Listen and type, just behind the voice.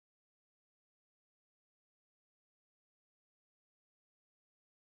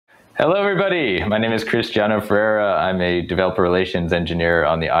Hello, everybody. My name is Cristiano Ferreira. I'm a developer relations engineer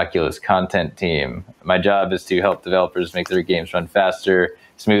on the Oculus content team. My job is to help developers make their games run faster,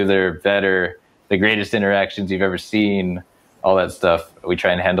 smoother, better, the greatest interactions you've ever seen, all that stuff. We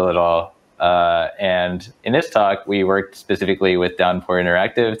try and handle it all. And in this talk, we worked specifically with Downpour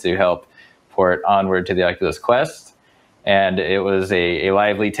Interactive to help port Onward to the Oculus Quest. And it was a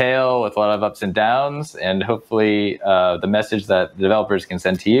lively tale with a lot of ups and downs. And hopefully the message that the developers can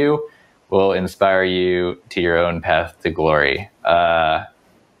send to you will inspire you to your own path to glory. So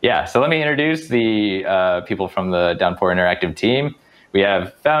let me introduce the people from the Downpour Interactive team. We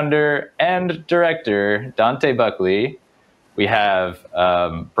have founder and director Dante Buckley. We have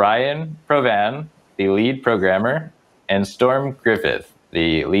Brian Provan, the lead programmer, and Storm Griffith,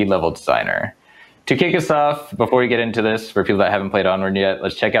 the lead level designer. To kick us off, before we get into this, for people that haven't played Onward yet,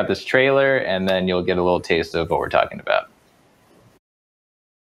 let's check out this trailer, and then you'll get a little taste of what we're talking about.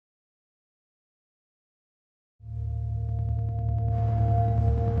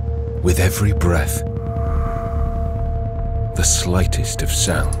 With every breath, the slightest of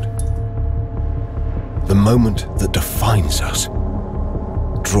sound, the moment that defines us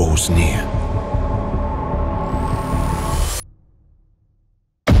draws near.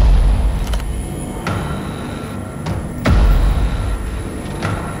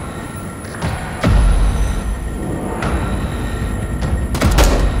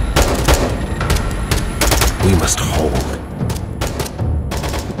 We must hold.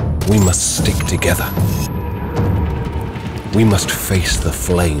 We must stick together. We must face the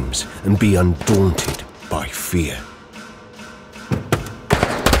flames and be undaunted by fear.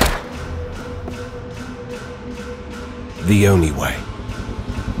 The only way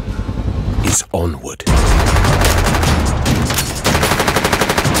is onward.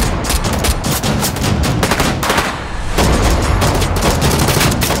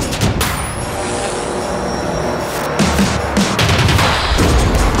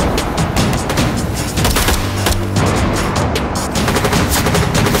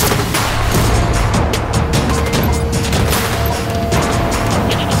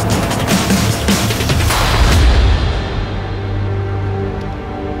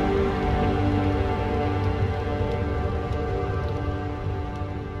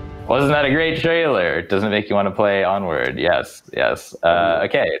 Wasn't that a great trailer? Doesn't it make you want to play Onward? Yes.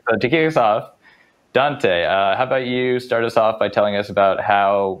 Okay, so to kick us off, Dante, how about you start us off by telling us about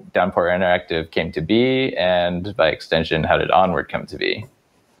how Downpour Interactive came to be, and by extension, how did Onward come to be?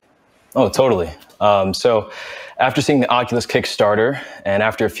 Oh, totally. So after seeing the Oculus Kickstarter, and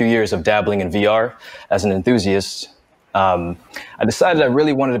after a few years of dabbling in VR as an enthusiast, I decided I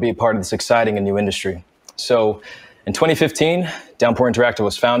really wanted to be a part of this exciting and new industry. So in 2015, Downpour Interactive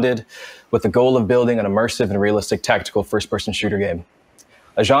was founded with the goal of building an immersive and realistic tactical first-person shooter game,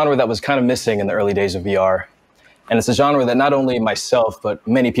 a genre that was kind of missing in the early days of VR. And it's a genre that not only myself, but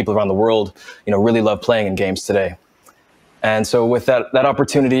many people around the world, really love playing in games today. And so with that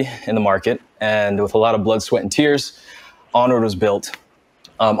opportunity in the market, and with a lot of blood, sweat, and tears, Onward was built.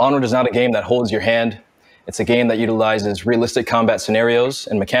 Onward is not a game that holds your hand. It's a game that utilizes realistic combat scenarios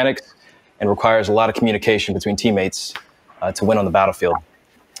and mechanics, and requires a lot of communication between teammates to win on the battlefield.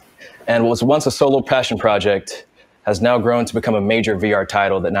 And what was once a solo passion project has now grown to become a major VR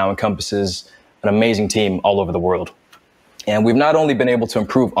title that now encompasses an amazing team all over the world. And we've not only been able to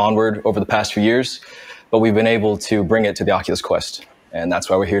improve Onward over the past few years, but we've been able to bring it to the Oculus Quest. And that's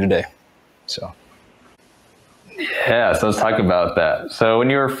why we're here today. So let's talk about that. So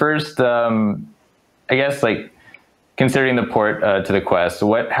when you were first, considering the port to the Quest,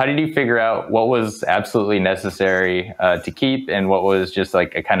 how did you figure out what was absolutely necessary to keep and what was just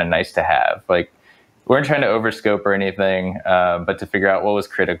like a kind of nice to have? Like, we weren't trying to overscope or anything, but to figure out what was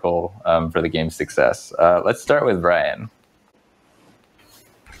critical for the game's success. Let's start with Brian.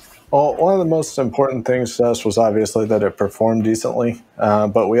 Well, one of the most important things to us was obviously that it performed decently,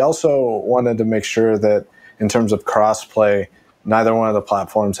 but we also wanted to make sure that in terms of cross-play, neither one of the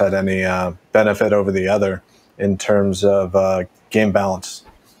platforms had any benefit over the other in terms of game balance.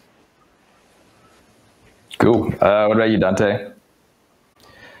 Cool. What about you, Dante?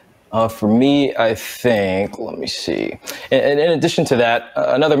 For me, I think, let me see. In addition to that,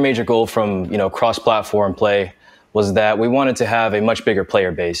 another major goal from cross-platform play was that we wanted to have a much bigger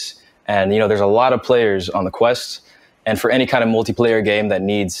player base. And there's a lot of players on the Quest, and for any kind of multiplayer game that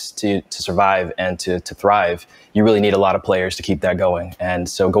needs to survive and to thrive, you really need a lot of players to keep that going. And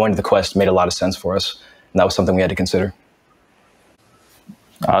so going to the Quest made a lot of sense for us, and that was something we had to consider.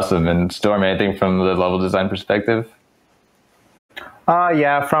 Awesome. And Storm, anything from the level design perspective?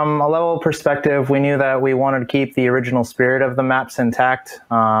 Yeah, from a level perspective, we knew that we wanted to keep the original spirit of the maps intact.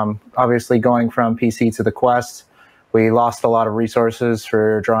 Obviously, going from PC to the Quest, we lost a lot of resources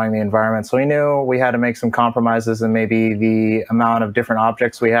for drawing the environment. So we knew we had to make some compromises in maybe the amount of different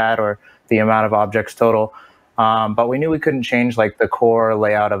objects we had or the amount of objects total. But we knew we couldn't change like the core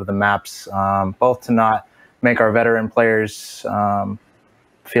layout of the maps, both to not make our veteran players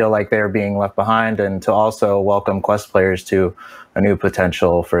feel like they're being left behind, and to also welcome Quest players to a new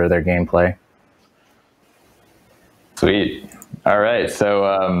potential for their gameplay. Sweet. All right.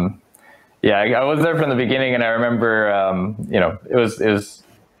 So, yeah, I was there from the beginning, and I remember, it was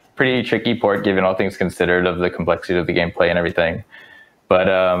pretty tricky port given all things considered of the complexity of the gameplay and everything.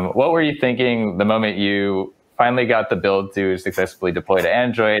 But what were you thinking the moment you finally got the build to successfully deploy to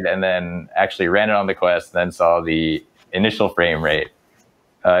Android and then actually ran it on the Quest and then saw the initial frame rate?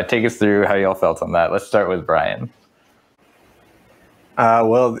 Take us through how y'all felt on that. Let's start with Brian.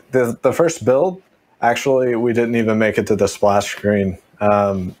 Well, the first build, actually, we didn't even make it to the splash screen.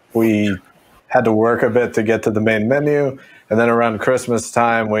 We had to work a bit to get to the main menu, and then around Christmas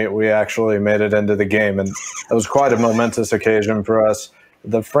time, we actually made it into the game, and it was quite a momentous occasion for us.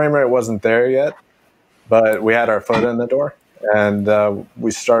 The frame rate wasn't there yet, but we had our foot in the door, and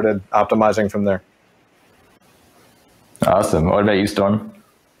we started optimizing from there. Awesome. What about you, Storm?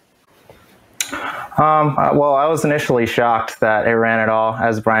 Well, I was initially shocked that it ran at all.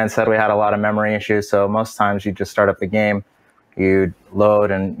 As Brian said, we had a lot of memory issues, so most times you just start up the game, you'd load,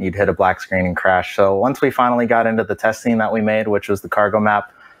 and you'd hit a black screen and crash. So once we finally got into the testing that we made, which was the cargo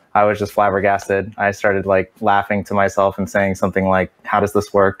map, I was just flabbergasted. I started like laughing to myself and saying something like, how does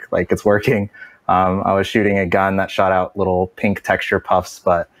this work? Like, it's working. I was shooting a gun that shot out little pink texture puffs,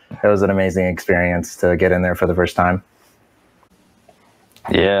 but it was an amazing experience to get in there for the first time.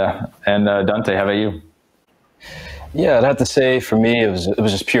 Yeah. And Dante, how about you? Yeah, I'd have to say for me, it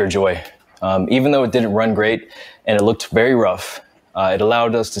was just pure joy. Even though it didn't run great and it looked very rough, it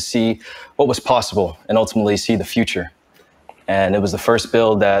allowed us to see what was possible and ultimately see the future. And it was the first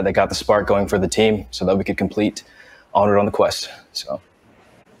build that got the spark going for the team so that we could complete Onward on the Quest. So,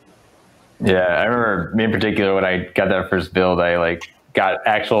 yeah, I remember me in particular when I got that first build, I got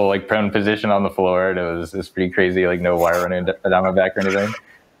actual prone position on the floor, and it was pretty crazy, no wire running down my back or anything.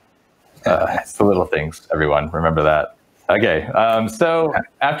 It's the little things, everyone. Remember that. Okay, so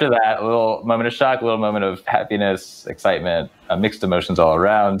after that, a little moment of shock, a little moment of happiness, excitement, mixed emotions all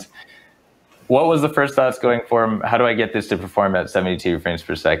around. What was the first thoughts going for how do I get this to perform at 72 frames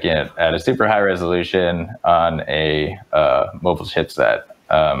per second at a super high resolution on a mobile chipset?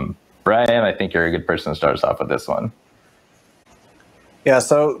 Brian, I think you're a good person to start us off with this one. Yeah,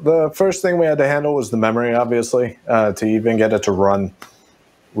 so the first thing we had to handle was the memory, obviously. To even get it to run,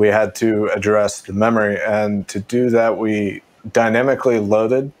 we had to address the memory. And to do that, we dynamically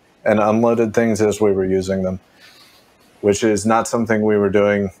loaded and unloaded things as we were using them, which is not something we were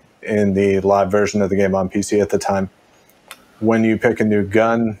doing in the live version of the game on PC at the time. When you pick a new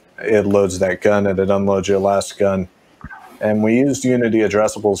gun, it loads that gun and it unloads your last gun. And we used Unity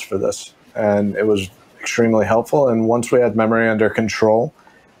addressables for this, and it was extremely helpful. And once we had memory under control,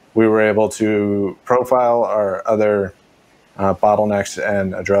 we were able to profile our other bottlenecks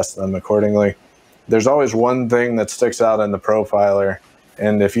and address them accordingly. There's always one thing that sticks out in the profiler,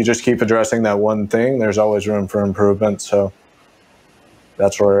 and if you just keep addressing that one thing, there's always room for improvement. So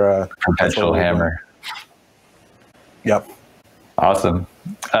that's where perpetual hammer. Yep. Awesome.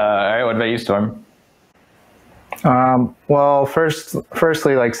 All right, what about you, Storm? Well,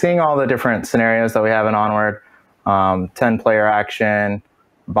 firstly, seeing all the different scenarios that we have in Onward, 10-player action,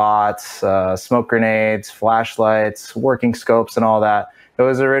 bots, smoke grenades, flashlights, working scopes, and all that. It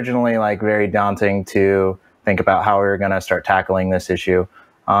was originally very daunting to think about how we were going to start tackling this issue.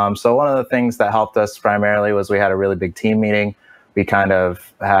 So one of the things that helped us primarily was we had a really big team meeting. We kind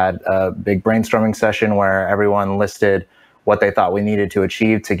of had a big brainstorming session where everyone listed what they thought we needed to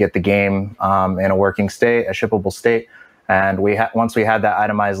achieve to get the game in a working state, a shippable state. And once we had that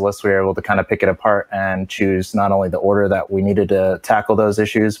itemized list, we were able to kind of pick it apart and choose not only the order that we needed to tackle those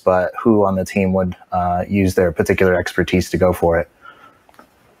issues, but who on the team would use their particular expertise to go for it.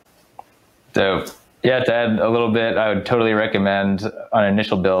 So, yeah, to add a little bit, I would totally recommend on an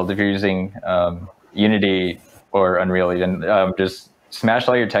initial build, if you're using Unity or Unreal even, just smash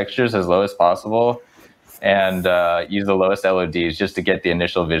all your textures as low as possible and use the lowest LODs just to get the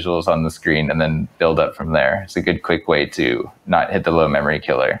initial visuals on the screen and then build up from there. It's a good quick way to not hit the low memory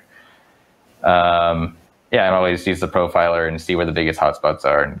killer. Yeah, and always use the profiler and see where the biggest hotspots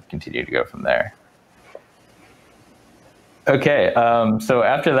are and continue to go from there. Okay, so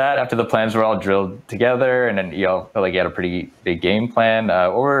after that, after the plans were all drilled together, and then you all felt like you had a pretty big game plan,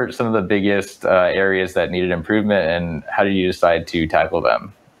 what were some of the biggest areas that needed improvement, and how did you decide to tackle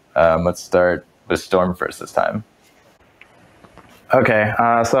them? Let's start with Storm first this time. Okay,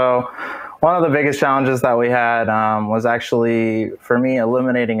 so one of the biggest challenges that we had was actually, for me,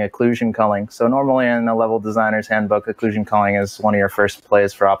 eliminating occlusion culling. So normally in a level designer's handbook, occlusion culling is one of your first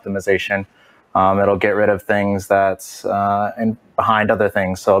plays for optimization. It'll get rid of things that's behind other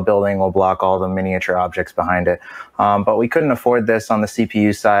things. So a building will block all the miniature objects behind it. But we couldn't afford this on the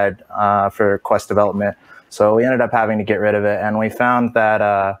CPU side for quest development. So we ended up having to get rid of it. And we found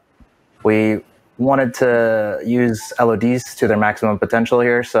that we wanted to use LODs to their maximum potential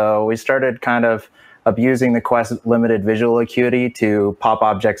here. So we started kind of abusing the quest limited visual acuity to pop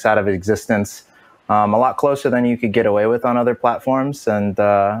objects out of existence a lot closer than you could get away with on other platforms. And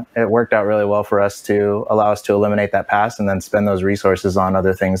it worked out really well for us to allow us to eliminate that pass and then spend those resources on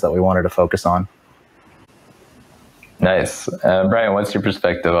other things that we wanted to focus on. Nice. Brian, what's your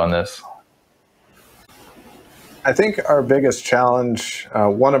perspective on this? I think our biggest challenge,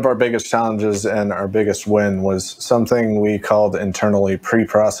 one of our biggest challenges and our biggest win was something we called internally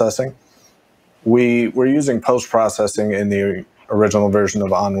pre-processing. We were using post-processing in the original version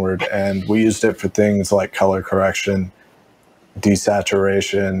of Onward, and we used it for things like color correction,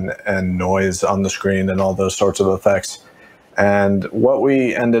 desaturation, and noise on the screen, and all those sorts of effects. And what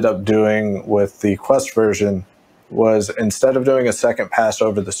we ended up doing with the Quest version was, instead of doing a second pass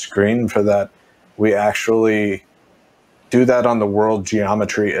over the screen for that, we actually do that on the world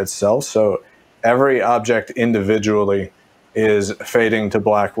geometry itself. So every object individually is fading to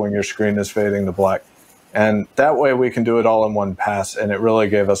black when your screen is fading to black. And that way we can do it all in one pass, and it really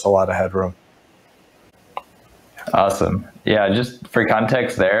gave us a lot of headroom. Awesome. Yeah, just for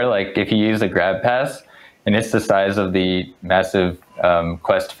context there, like if you use a grab pass and it's the size of the massive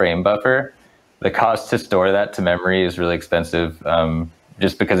Quest frame buffer, the cost to store that to memory is really expensive,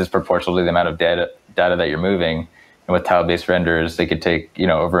 just because it's proportional to the amount of data that you're moving. And with tile-based renders, they could take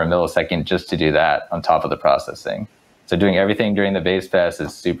over a millisecond just to do that on top of the processing. So doing everything during the base pass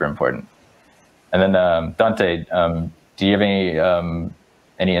is super important. And then Dante, do you have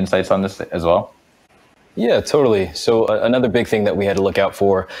any insights on this as well? Yeah, totally. So another big thing that we had to look out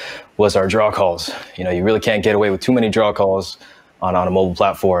for was our draw calls. You really can't get away with too many draw calls on a mobile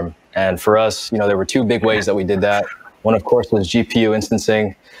platform. And for us, there were two big ways that we did that. One, of course, was GPU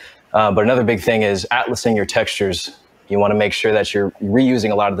instancing. But another big thing is atlasing your textures. You want to make sure that you're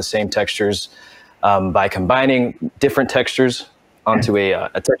reusing a lot of the same textures by combining different textures onto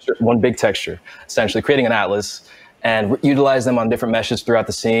one big texture, essentially creating an atlas, and utilize them on different meshes throughout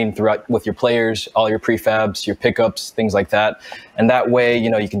the scene, with your players, all your prefabs, your pickups, things like that. And that way,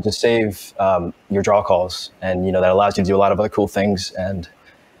 you can just save your draw calls, and that allows you to do a lot of other cool things. And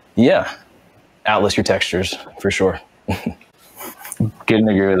yeah, atlas your textures for sure. Couldn't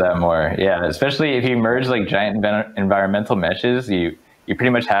agree with that more. Yeah, especially if you merge like giant environmental meshes, you pretty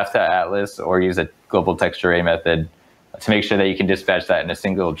much have to atlas or use a global text array method to make sure that you can dispatch that in a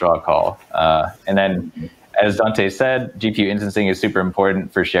single draw call. And then, as Dante said, GPU instancing is super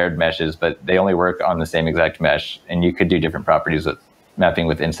important for shared meshes, but they only work on the same exact mesh, and you could do different properties with mapping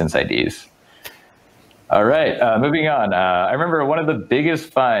with instance IDs. All right, moving on. I remember one of the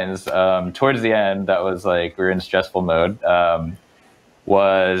biggest finds towards the end that was like we were in stressful mode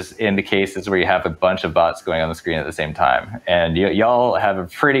was in the cases where you have a bunch of bots going on the screen at the same time. And y'all have a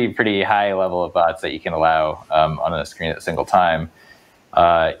pretty high level of bots that you can allow on a screen at a single time.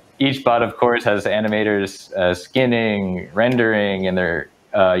 Each bot, of course, has animators skinning, rendering, and their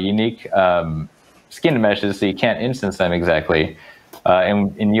unique skin meshes, so you can't instance them exactly.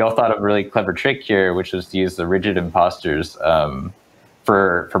 And y'all thought of a really clever trick here, which was to use the rigid imposters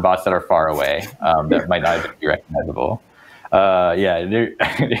for bots that are far away, that might not even be recognizable. Yeah,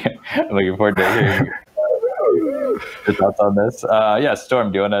 I'm looking forward to hearing your thoughts on this. Yeah,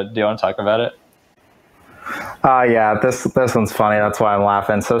 Storm, do you want to talk about it? Yeah, this one's funny. That's why I'm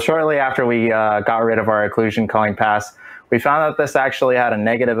laughing. So shortly after we got rid of our occlusion culling pass, we found that this actually had a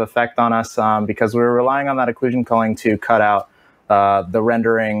negative effect on us because we were relying on that occlusion culling to cut out the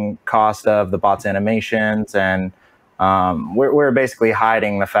rendering cost of the bot's animations, and we're basically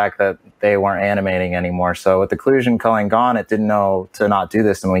hiding the fact that they weren't animating anymore. So with the occlusion culling gone, it didn't know to not do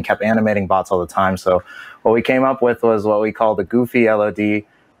this, and we kept animating bots all the time. So what we came up with was what we called a goofy LOD,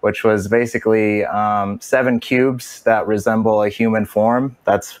 which was basically 7 cubes that resemble a human form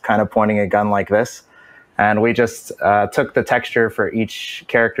that's kind of pointing a gun like this. And we just took the texture for each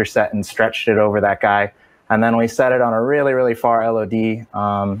character set and stretched it over that guy. And then we set it on a really, really far LOD.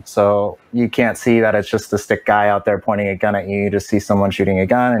 So you can't see that it's just a stick guy out there pointing a gun at you. You just see someone shooting a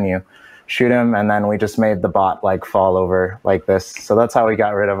gun and you shoot him. And then we just made the bot like fall over like this. So that's how we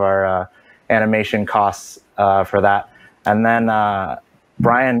got rid of our animation costs for that. And then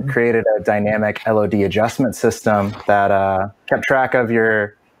Brian created a dynamic LOD adjustment system that kept track of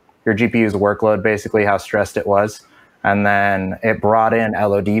your GPU's workload, basically how stressed it was. And then it brought in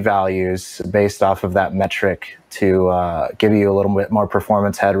LOD values based off of that metric to give you a little bit more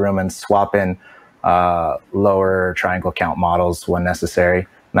performance headroom and swap in lower triangle count models when necessary.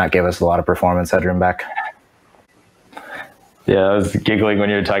 And that gave us a lot of performance headroom back. Yeah, I was giggling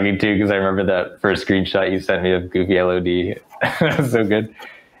when you were talking too, because I remember that first screenshot you sent me of goofy LOD. That was so good.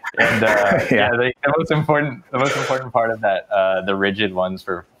 And the most important part of that, the rigid ones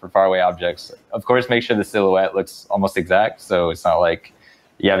for faraway objects, of course, make sure the silhouette looks almost exact, so it's not like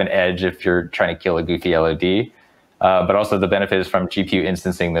you have an edge if you're trying to kill a goofy LOD. But also the benefit is from GPU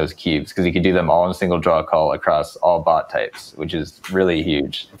instancing those cubes, because you can do them all in a single draw call across all bot types, which is really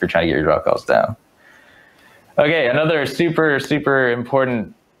huge if you're trying to get your draw calls down. Okay, another super, super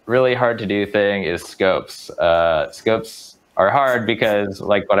important, really hard to do thing is scopes. Scopes are hard because,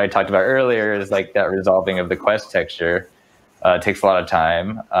 like what I talked about earlier, is like that resolving of the quest texture takes a lot of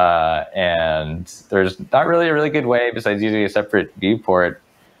time, and there's not really a really good way besides using a separate viewport.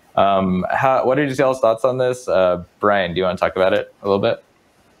 What are y'all's thoughts on this? Brian, do you want to talk about it a little bit?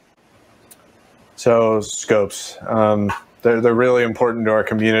 So scopes, they're really important to our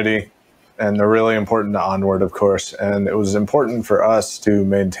community, and they're really important to Onward, of course. And it was important for us to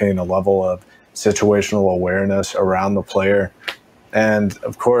maintain a level of situational awareness around the player. And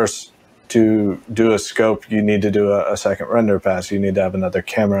of course, to do a scope, you need to do a second render pass. You need to have another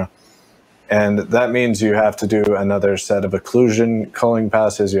camera. And that means you have to do another set of occlusion culling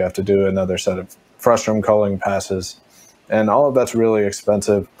passes. You have to do another set of frustum culling passes. And all of that's really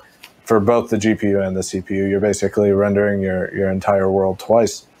expensive for both the GPU and the CPU. You're basically rendering your entire world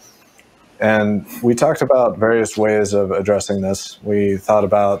twice. And we talked about various ways of addressing this. We thought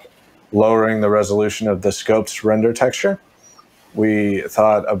about lowering the resolution of the scope's render texture. We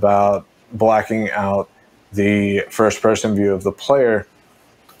thought about blacking out the first-person view of the player,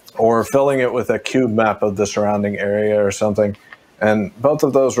 or filling it with a cube map of the surrounding area or something. And both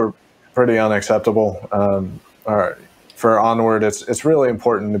of those were pretty unacceptable. For Onward, it's really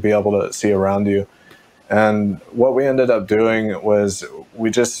important to be able to see around you. And what we ended up doing was we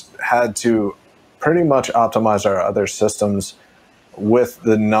just had to pretty much optimize our other systems with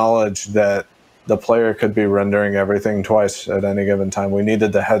the knowledge that the player could be rendering everything twice at any given time. We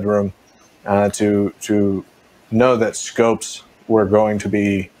needed the headroom to know that scopes were going to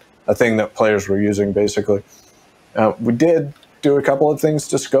be a thing that players were using, basically. We did do a couple of things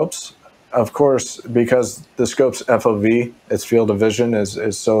to scopes. Of course, because the scope's FOV, its field of vision,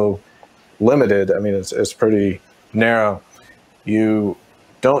 is so limited. I mean, it's pretty narrow. You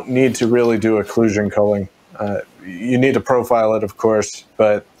don't need to really do occlusion culling. You need to profile it, of course,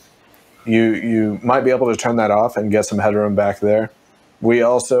 but you might be able to turn that off and get some headroom back there. We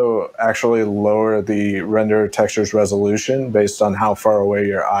also actually lower the render texture's resolution based on how far away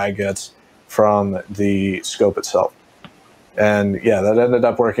your eye gets from the scope itself. And yeah, that ended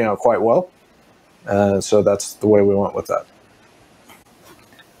up working out quite well. So that's the way we went with that.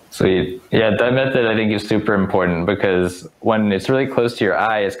 Sweet. Yeah, that method I think is super important, because when it's really close to your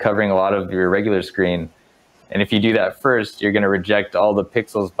eye, it's covering a lot of your regular screen. And if you do that first, you're going to reject all the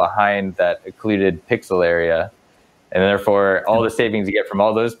pixels behind that occluded pixel area. And therefore, all the savings you get from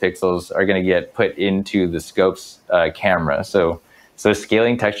all those pixels are going to get put into the scope's camera. So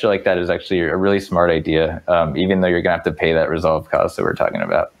scaling texture like that is actually a really smart idea, even though you're going to have to pay that resolve cost that we're talking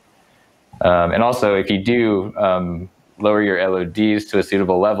about. And also, if you do lower your LODs to a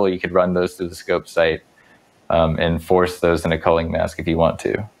suitable level, you could run those through the scope site and force those in a culling mask if you want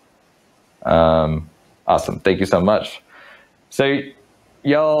to. Awesome. Thank you so much. So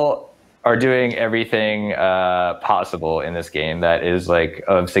y'all are doing everything possible in this game that is like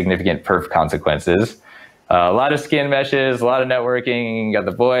of significant perf consequences. A lot of skin meshes, a lot of networking. You got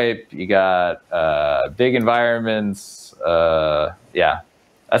the VoIP, you got big environments. Yeah,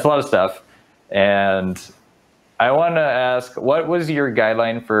 that's a lot of stuff. And I want to ask, what was your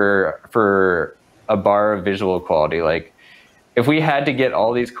guideline for a bar of visual quality? Like, if we had to get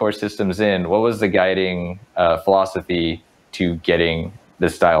all these core systems in, what was the guiding philosophy to getting the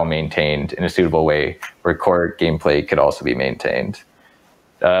style maintained in a suitable way where core gameplay could also be maintained?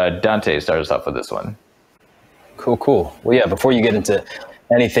 Dante, start us off with this one. Cool. Well, yeah, before you get into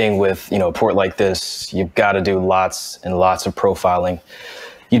anything with, a port like this, you've got to do lots and lots of profiling.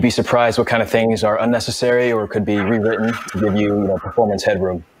 you'd be surprised what kind of things are unnecessary or could be rewritten to give you, performance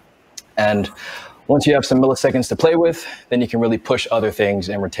headroom. And once you have some milliseconds to play with, then you can really push other things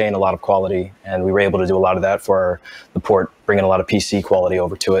and retain a lot of quality. And we were able to do a lot of that for the port, bringing a lot of PC quality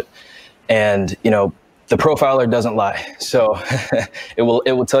over to it. And, the profiler doesn't lie. So it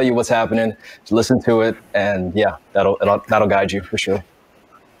will tell you what's happening. Just listen to it, and yeah, that'll guide you for sure.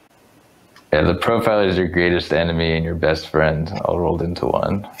 Yeah, the profiler is your greatest enemy and your best friend, all rolled into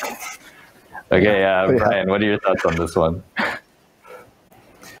one. Okay, Brian, what are your thoughts on this one?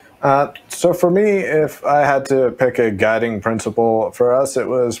 So for me, if I had to pick a guiding principle for us, it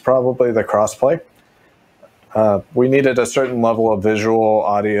was probably the crossplay. We needed a certain level of visual,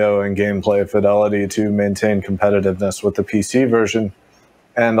 audio, and gameplay fidelity to maintain competitiveness with the PC version.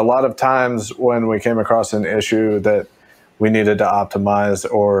 And a lot of times when we came across an issue that we needed to optimize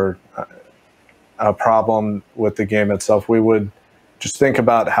or a problem with the game itself, we would just think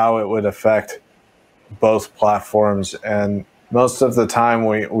about how it would affect both platforms. And most of the time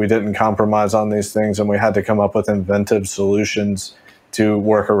we didn't compromise on these things, and we had to come up with inventive solutions to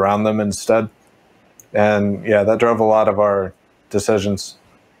work around them instead. And yeah, that drove a lot of our decisions.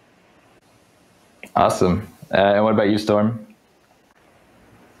 Awesome. And what about you, Storm?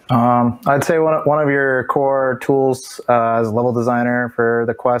 I'd say one of your core tools as a level designer for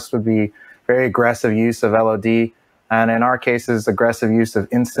the Quest would be very aggressive use of LOD, and in our cases, aggressive use of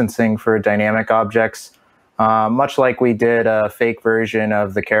instancing for dynamic objects. Much like we did a fake version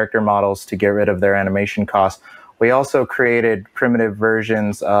of the character models to get rid of their animation costs, we also created primitive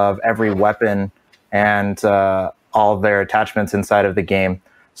versions of every weapon and all of their attachments inside of the game.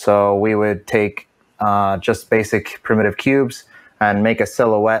 So we would take just basic primitive cubes and make a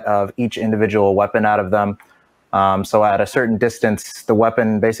silhouette of each individual weapon out of them. So at a certain distance, the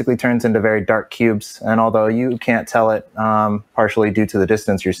weapon basically turns into very dark cubes. And although you can't tell it, partially due to the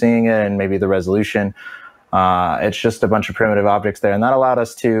distance you're seeing it and maybe the resolution, it's just a bunch of primitive objects there. And that allowed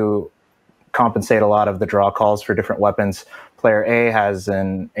us to compensate a lot of the draw calls for different weapons. Player A has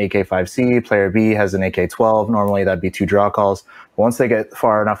an AK-5C, player B has an AK-12. Normally that'd be 2 draw calls. But once they get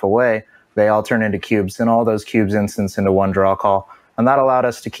far enough away, they all turn into cubes, and all those cubes instance into 1 draw call. And that allowed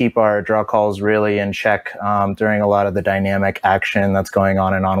us to keep our draw calls really in check during a lot of the dynamic action that's going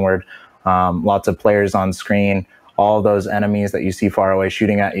on in Onward. Lots of players on screen, all those enemies that you see far away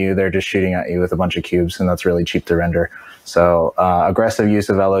shooting at you, they're just shooting at you with a bunch of cubes, and that's really cheap to render. So aggressive use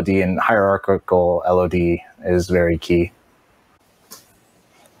of LOD and hierarchical LOD is very key.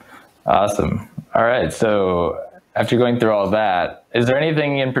 Awesome. All right. So after going through all that, is there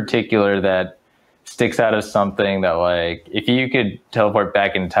anything in particular that sticks out as something that, like, if you could teleport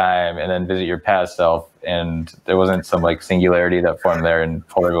back in time and then visit your past self and there wasn't some like singularity that formed there and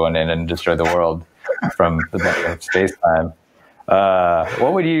pull everyone in and destroy the world from the back of space-time,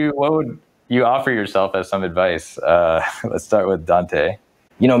 what would you offer yourself as some advice? Let's start with Dante.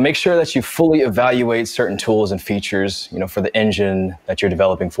 Make sure that you fully evaluate certain tools and features, for the engine that you're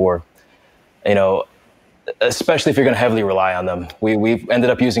developing for. Especially if you're going to heavily rely on them. We've ended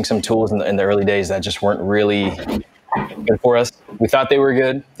up using some tools in the early days that just weren't really good for us. We thought they were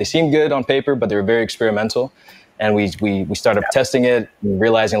good. They seemed good on paper, but they were very experimental. And we started testing it, and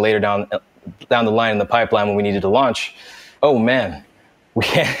realizing later down the line in the pipeline when we needed to launch, oh man, we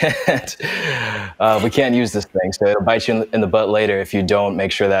can't use this thing. So it'll bite you in the butt later if you don't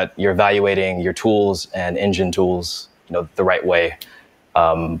make sure that you're evaluating your tools and engine tools, the right way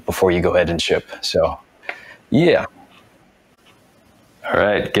before you go ahead and ship. So, yeah. All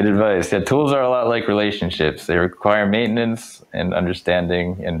right, good advice. Yeah, tools are a lot like relationships. They require maintenance and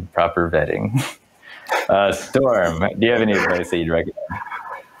understanding and proper vetting. Storm, do you have any advice that you'd recommend?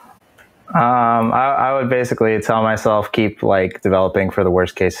 I would basically tell myself keep developing for the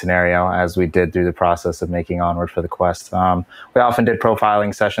worst case scenario, as we did through the process of making Onward for the Quest. We often did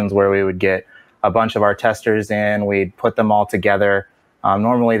profiling sessions where we would get a bunch of our testers in, we'd put them all together.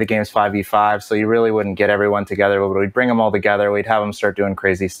 Normally the game's 5v5, so you really wouldn't get everyone together, but we'd bring them all together, we'd have them start doing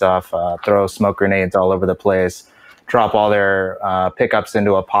crazy stuff, throw smoke grenades all over the place, drop all their pickups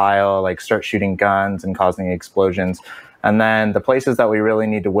into a pile, start shooting guns and causing explosions. And then the places that we really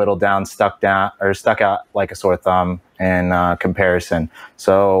need to whittle down stuck out like a sore thumb in comparison.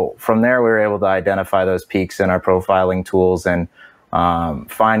 So from there, we were able to identify those peaks in our profiling tools and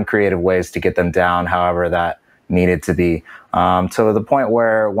find creative ways to get them down however that needed to be. To the point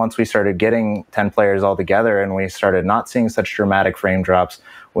where once we started getting 10 players all together and we started not seeing such dramatic frame drops,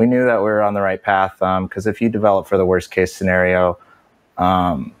 we knew that we were on the right path. Because if you develop for the worst case scenario,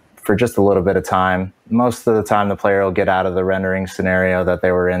 for just a little bit of time. Most of the time, the player will get out of the rendering scenario that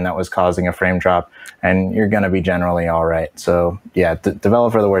they were in that was causing a frame drop, and you're going to be generally all right. So yeah,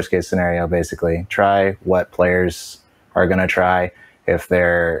 develop for the worst case scenario, basically. Try what players are going to try if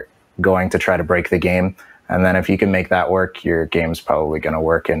they're going to try to break the game. And then if you can make that work, your game's probably going to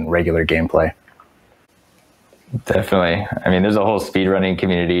work in regular gameplay. Definitely. I mean, there's a whole speedrunning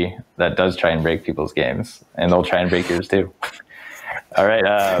community that does try and break people's games, and they'll try and break yours too. All right,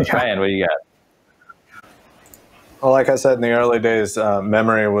 Ryan, what do you got? Well, like I said, in the early days,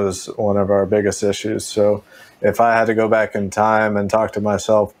 memory was one of our biggest issues. So if I had to go back in time and talk to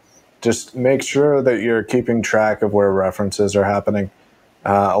myself, just make sure that you're keeping track of where references are happening.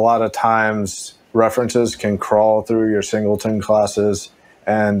 A lot of times, references can crawl through your singleton classes,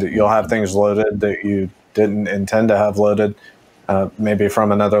 and you'll have things loaded that you didn't intend to have loaded, maybe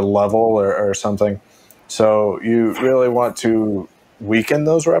from another level or something. So you really want to weaken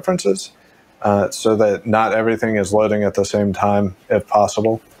those references so that not everything is loading at the same time if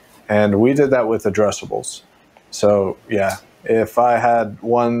possible. And we did that with addressables. So yeah, if I had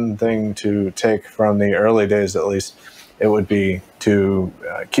one thing to take from the early days at least, it would be to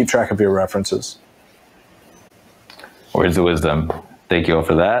keep track of your references. Words of wisdom. Thank you all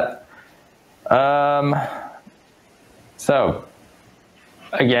for that. So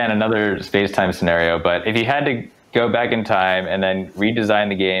again, another space-time scenario, but if you had to go back in time and then redesign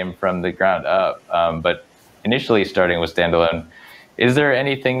the game from the ground up, but initially starting with standalone, is there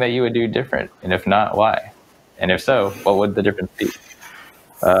anything that you would do different? And if not, why? And if so, what would the difference be?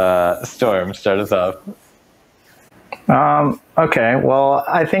 Storm, start us off. Okay, well,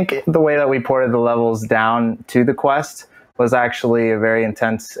 I think the way that we ported the levels down to the Quest was actually a very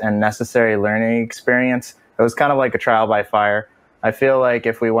intense and necessary learning experience. It was kind of like a trial by fire. I feel like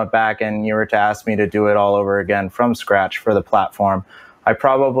if we went back and you were to ask me to do it all over again from scratch for the platform, I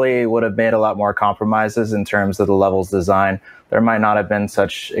probably would have made a lot more compromises in terms of the levels design. There might not have been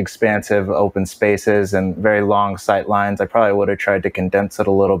such expansive open spaces and very long sight lines. I probably would have tried to condense it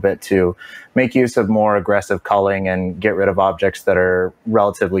a little bit to make use of more aggressive culling and get rid of objects that are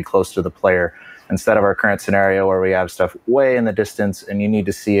relatively close to the player, instead of our current scenario where we have stuff way in the distance and you need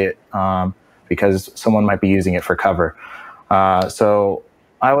to see it because someone might be using it for cover. So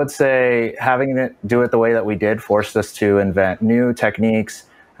I would say having it do it the way that we did forced us to invent new techniques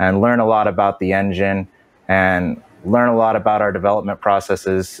and learn a lot about the engine and learn a lot about our development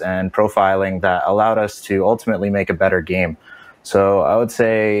processes and profiling that allowed us to ultimately make a better game. So I would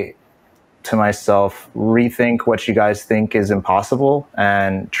say to myself, rethink what you guys think is impossible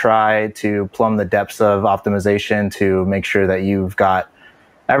and try to plumb the depths of optimization to make sure that you've got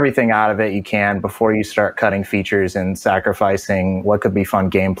everything out of it you can before you start cutting features and sacrificing what could be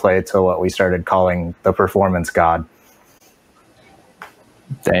fun gameplay to what we started calling the performance god.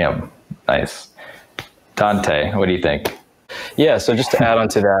 Damn, nice. Dante, what do you think? Yeah, so just to add on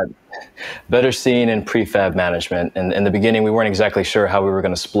to that, better scene and prefab management. And in the beginning, we weren't exactly sure how we were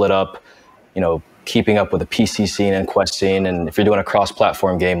going to split up, keeping up with the PC scene and Quest scene. And if you're doing a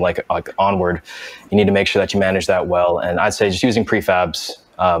cross-platform game like Onward, you need to make sure that you manage that well. And I'd say just using prefabs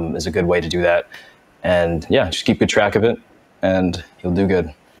is a good way to do that. And yeah, just keep good track of it and you'll do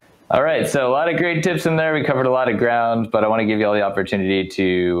good. All right, so a lot of great tips in there. We covered a lot of ground, but I want to give you all the opportunity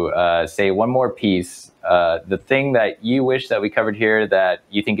to say one more piece, the thing that you wish that we covered here that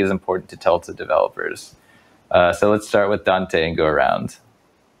you think is important to tell to developers. So let's start with Dante and go around.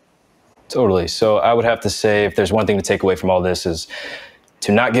 Totally. So I would have to say, if there's one thing to take away from all this, is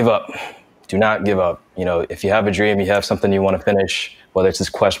to not give up. Do not give up. If you have a dream, you have something you want to finish, whether it's this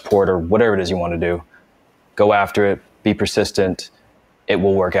Quest port or whatever it is you want to do, go after it, be persistent. It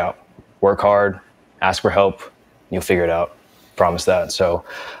will work out. Work hard, ask for help, you'll figure it out. Promise that. So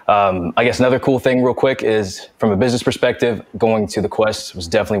I guess another cool thing real quick is, from a business perspective, going to the Quest was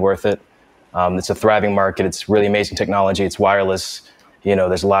definitely worth it. It's a thriving market. It's really amazing technology. It's wireless.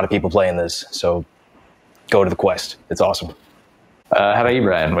 There's a lot of people playing this. So go to the Quest. It's awesome. How about you,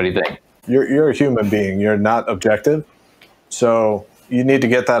 Brian? What do you think? You're a human being. You're not objective. So you need to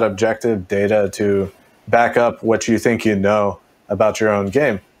get that objective data to back up what you think you know about your own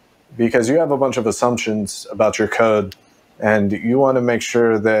game, because you have a bunch of assumptions about your code and you want to make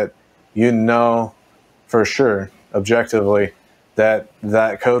sure that you know for sure, objectively, that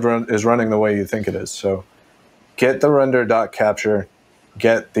that code is running the way you think it is. So get the render.capture,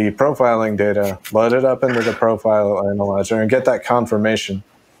 get the profiling data, load it up into the profile analyzer, and get that confirmation.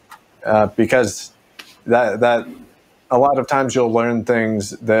 Because that a lot of times you'll learn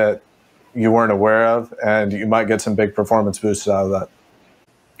things that you weren't aware of, and you might get some big performance boosts out of that.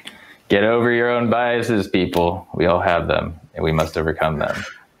 Get over your own biases, people. We all have them, and we must overcome them.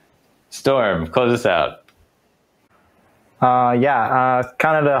 Storm, close us out. Kind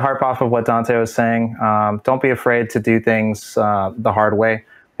of to harp off of what Dante was saying, don't be afraid to do things the hard way.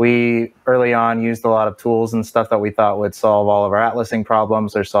 We early on used a lot of tools and stuff that we thought would solve all of our atlasing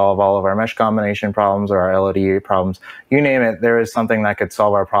problems or solve all of our mesh combination problems or our LOD problems. You name it, there is something that could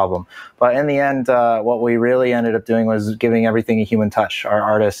solve our problem. But in the end, what we really ended up doing was giving everything a human touch. Our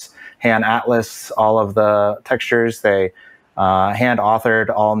artists hand atlas all of the textures. They hand authored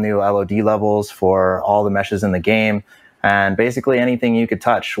all new LOD levels for all the meshes in the game. And basically anything you could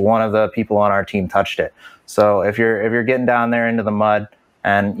touch, one of the people on our team touched it. So if you're getting down there into the mud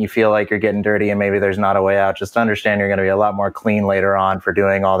and you feel like you're getting dirty and maybe there's not a way out, just understand you're going to be a lot more clean later on for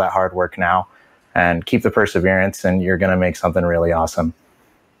doing all that hard work now. And keep the perseverance and you're going to make something really awesome.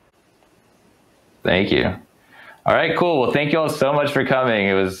 Thank you. All right, cool. Well, thank you all so much for coming.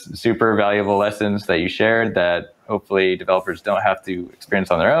 It was super valuable lessons that you shared that hopefully developers don't have to experience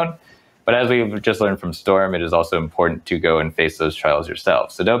on their own. But as we've just learned from Storm, it is also important to go and face those trials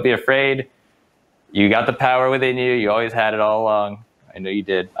yourself. So don't be afraid. You got the power within you. You always had it all along. I know you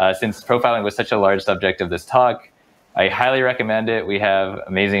did. Since profiling was such a large subject of this talk, I highly recommend it. We have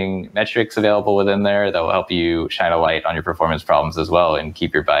amazing metrics available within there that will help you shine a light on your performance problems as well and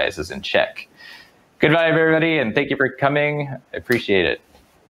keep your biases in check. Goodbye, everybody, and thank you for coming. I appreciate it.